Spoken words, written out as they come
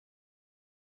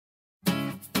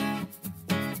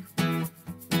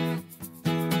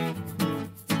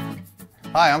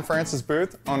Hi, I'm Francis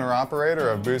Booth, owner-operator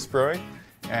of Boost Brewing,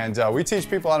 and we teach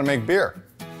people how to make beer.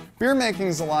 Beer making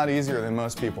is a lot easier than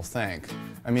most people think.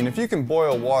 I mean, if you can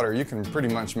boil water, you can pretty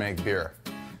much make beer.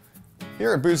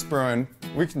 Here at Boost Brewing,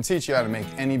 we can teach you how to make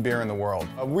any beer in the world.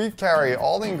 We carry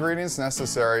all the ingredients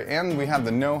necessary, and we have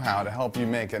the know-how to help you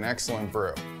make an excellent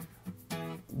brew.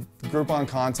 Groupon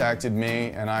contacted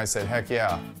me and I said, heck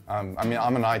yeah. I'm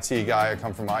an IT guy, I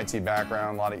come from an IT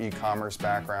background, a lot of e-commerce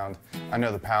background. I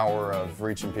know the power of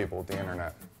reaching people with the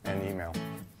internet and email.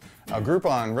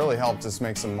 Groupon really helped us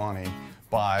make some money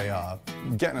by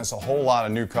getting us a whole lot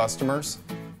of new customers.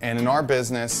 And in our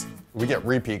business, we get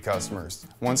repeat customers.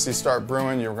 Once you start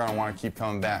brewing, you're going to want to keep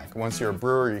coming back. Once you're a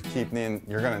brewer,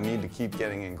 you're going to need to keep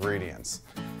getting ingredients.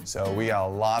 So we got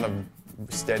a lot of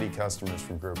steady customers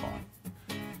from Groupon.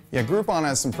 Yeah, Groupon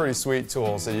has some pretty sweet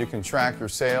tools that you can track your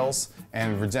sales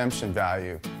and redemption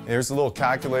value. There's a little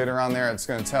calculator on there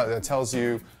that tells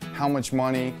you how much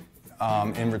money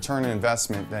in return on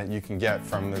investment that you can get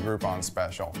from the Groupon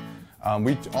special.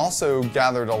 We also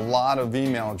gathered a lot of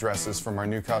email addresses from our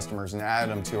new customers and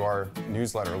added them to our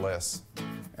newsletter lists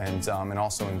and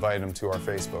also invited them to our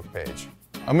Facebook page.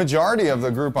 A majority of the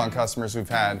Groupon customers we've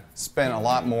had spent a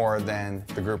lot more than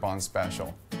the Groupon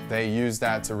special. They use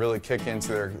that to really kick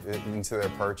into their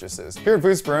purchases. Here at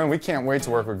Boost Brewing, we can't wait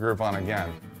to work with Groupon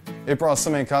again. It brought so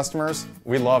many customers,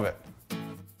 we love it.